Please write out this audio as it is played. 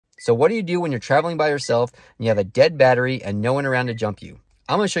So what do you do when you're traveling by yourself and you have a dead battery and no one around to jump you?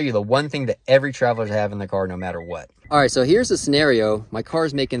 I'm going to show you the one thing that every traveler should have in their car no matter what. All right, so here's the scenario. My car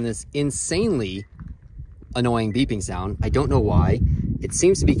is making this insanely annoying beeping sound. I don't know why. It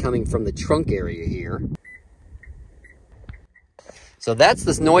seems to be coming from the trunk area here. So that's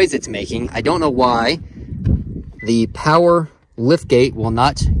this noise it's making. I don't know why. The power lift gate will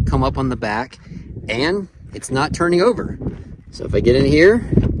not come up on the back and it's not turning over. So if I get in here,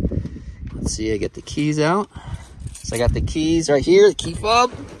 let's see, I get the keys out. So I got the keys right here, the key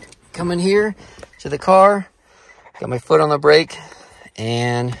fob. Come in here to the car, got my foot on the brake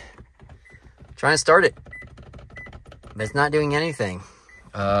and trying to start it. But it's not doing anything.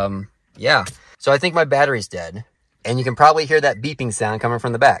 Yeah, so I think my battery's dead. And you can probably hear that beeping sound coming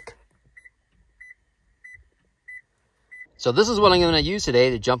from the back. So this is what I'm going to use today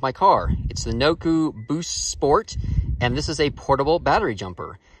to jump my car. It's the Noco Boost Sport, and this is a portable battery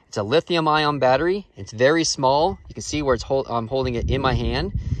jumper. It's a lithium ion battery. It's very small. You can see where it's I'm holding it in my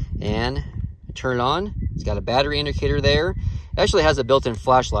hand, and turn it on. It's got a battery indicator there. It actually has a built-in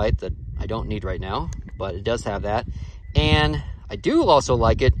flashlight that I don't need right now, but it does have that. And I do also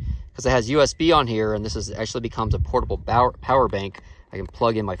like it because it has USB on here, and this is actually becomes a portable power bank. I can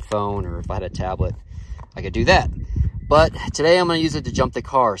plug in my phone, or if I had a tablet, I could do that. But today I'm going to use it to jump the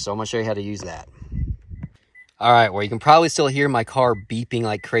car, so I'm going to show you how to use that. All right, well, you can probably still hear my car beeping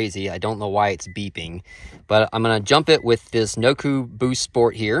like crazy. I don't know why it's beeping, but I'm going to jump it with this Noco Boost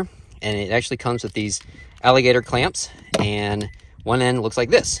Sport here, and it actually comes with these alligator clamps, and one end looks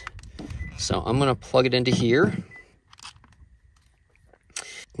like this. So I'm going to plug it into here.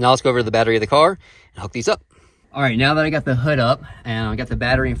 Now let's go over to the battery of the car and hook these up. All right, now that I got the hood up and I got the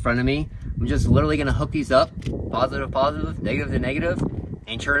battery in front of me, I'm just literally gonna hook these up, positive to positive, negative to negative,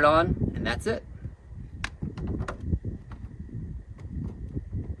 and turn it on, and that's it.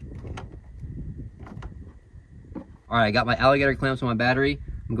 All right, I got my alligator clamps on my battery.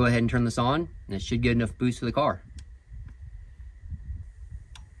 I'm gonna go ahead and turn this on, and it should get enough boost to the car.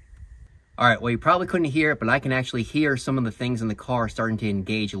 All right, well, you probably couldn't hear it, but I can actually hear some of the things in the car starting to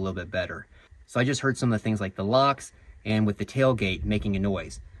engage a little bit better. So I just heard some of the things like the locks and with the tailgate making a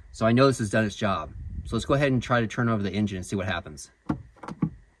noise. So I know this has done its job. So let's go ahead and try to turn over the engine and see what happens.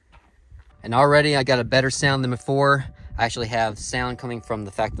 And already I got a better sound than before. I actually have sound coming from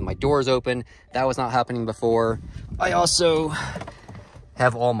the fact that my door is open. That was not happening before. I also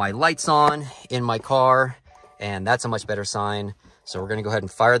have all my lights on in my car, and that's a much better sign. So we're gonna go ahead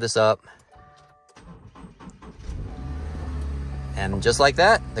and fire this up. And just like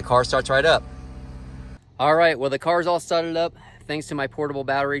that, the car starts right up. All right, well, the car's all started up thanks to my portable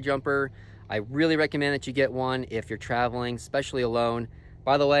battery jumper. I really recommend that you get one if you're traveling, especially alone.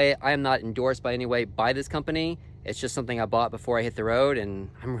 By the way, I am not endorsed by any way by this company. It's just something I bought before I hit the road, and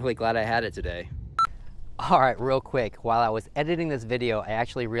I'm really glad I had it today. All right, real quick, while I was editing this video, I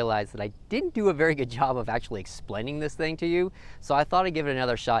actually realized that I didn't do a very good job of actually explaining this thing to you. So I thought I'd give it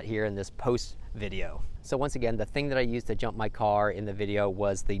another shot here in this post video. So once again, the thing that I used to jump my car in the video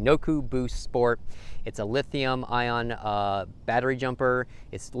was the Noco Boost Sport. It's a lithium ion battery jumper.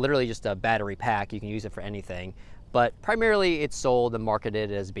 It's literally just a battery pack. You can use it for anything, but primarily it's sold and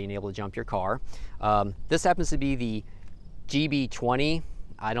marketed as being able to jump your car. This happens to be the GB20.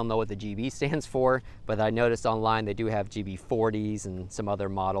 I don't know what the GB stands for, but I noticed online they do have GB40s and some other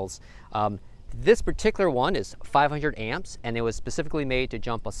models. This particular one is 500 amps, and it was specifically made to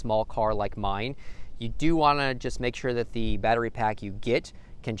jump a small car like mine. You do want to just make sure that the battery pack you get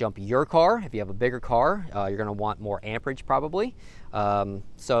can jump your car. If you have a bigger car, you're going to want more amperage probably.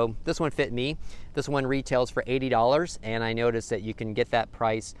 So this one fit me. This one retails for $80, and I noticed that you can get that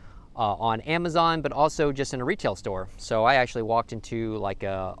price on Amazon, but also just in a retail store. So I actually walked into like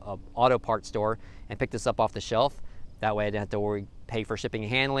a auto parts store and picked this up off the shelf. That way I didn't have to pay for shipping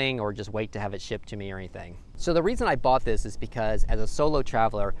and handling or just wait to have it shipped to me or anything. So the reason I bought this is because as a solo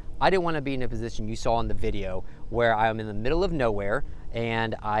traveler, I didn't want to be in a position you saw in the video where I'm in the middle of nowhere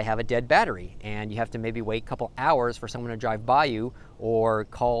and I have a dead battery and you have to maybe wait a couple hours for someone to drive by you or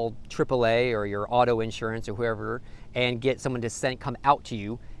call AAA or your auto insurance or whoever and get someone to come out to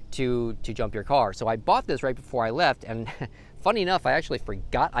you to jump your car. So I bought this right before I left, and funny enough, I actually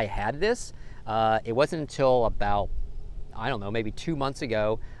forgot I had this. It wasn't until about, I don't know, maybe 2 months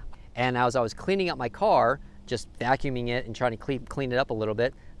ago, and as I was cleaning up my car, just vacuuming it and trying to clean it up a little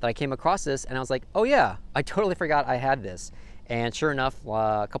bit, that I came across this and I was like, oh yeah, I totally forgot I had this. And sure enough,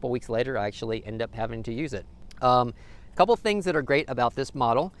 a couple weeks later, I actually ended up having to use it. A couple things that are great about this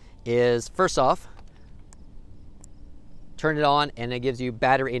model is, first off, turn it on and it gives you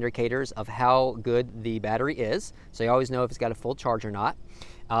battery indicators of how good the battery is. So you always know if it's got a full charge or not.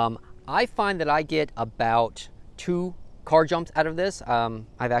 I find that I get about 2 car jumps out of this.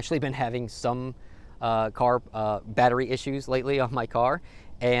 I've actually been having some car battery issues lately on my car,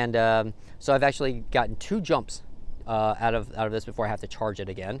 and so I've actually gotten 2 jumps out of this before I have to charge it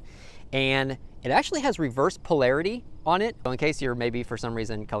again. And it actually has reverse polarity on it. So in case you're maybe for some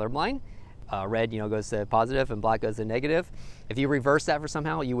reason colorblind, red, goes to positive and black goes to negative. If you reverse that for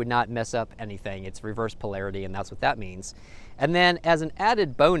somehow, you would not mess up anything. It's reverse polarity, and that's what that means. And then as an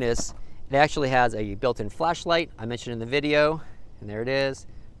added bonus, it actually has a built-in flashlight I mentioned in the video, and there it is.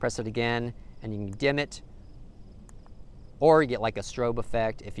 Press it again and you can dim it, or you get like a strobe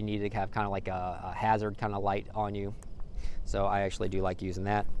effect if you need to have kind of like a hazard kind of light on you. So I actually do like using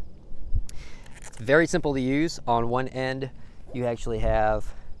that. It's very simple to use. On one end you actually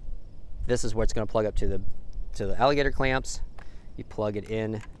have, this is where it's going to plug up to the alligator clamps. You plug it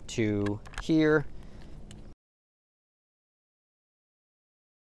in to here,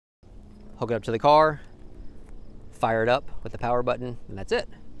 hook it up to the car, fire it up with the power button, and that's it.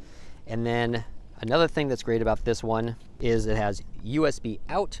 And then another thing that's great about this one is it has USB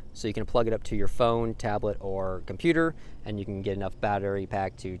out, so you can plug it up to your phone, tablet, or computer, and you can get enough battery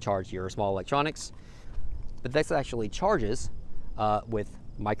pack to charge your small electronics. But this actually charges with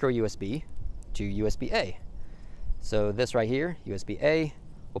micro USB to USB-A. So this right here, USB-A,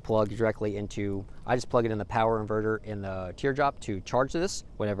 will plug directly into, I just plug it in the power inverter in the teardrop to charge this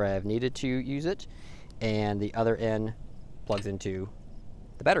whenever I have needed to use it, and the other end plugs into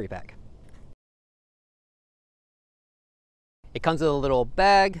the battery pack. It comes with a little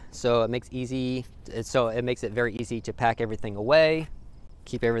bag, so it makes it very easy to pack everything away,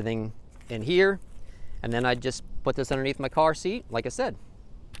 keep everything in here, and then I just put this underneath my car seat, like I said.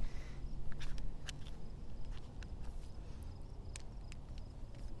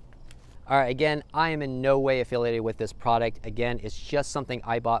 All right, again, I am in no way affiliated with this product. Again, it's just something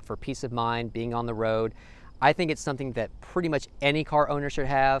I bought for peace of mind, being on the road. I think it's something that pretty much any car owner should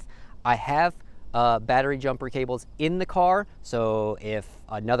have. I have battery jumper cables in the car, so if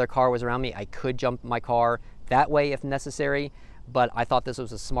another car was around me, I could jump my car that way if necessary. But I thought this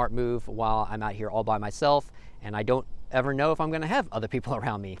was a smart move while I'm out here all by myself, and I don't ever know if I'm gonna have other people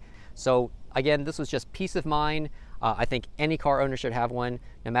around me. So again, this was just peace of mind. I think any car owner should have one,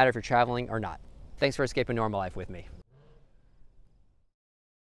 no matter if you're traveling or not. Thanks for escaping normal life with me.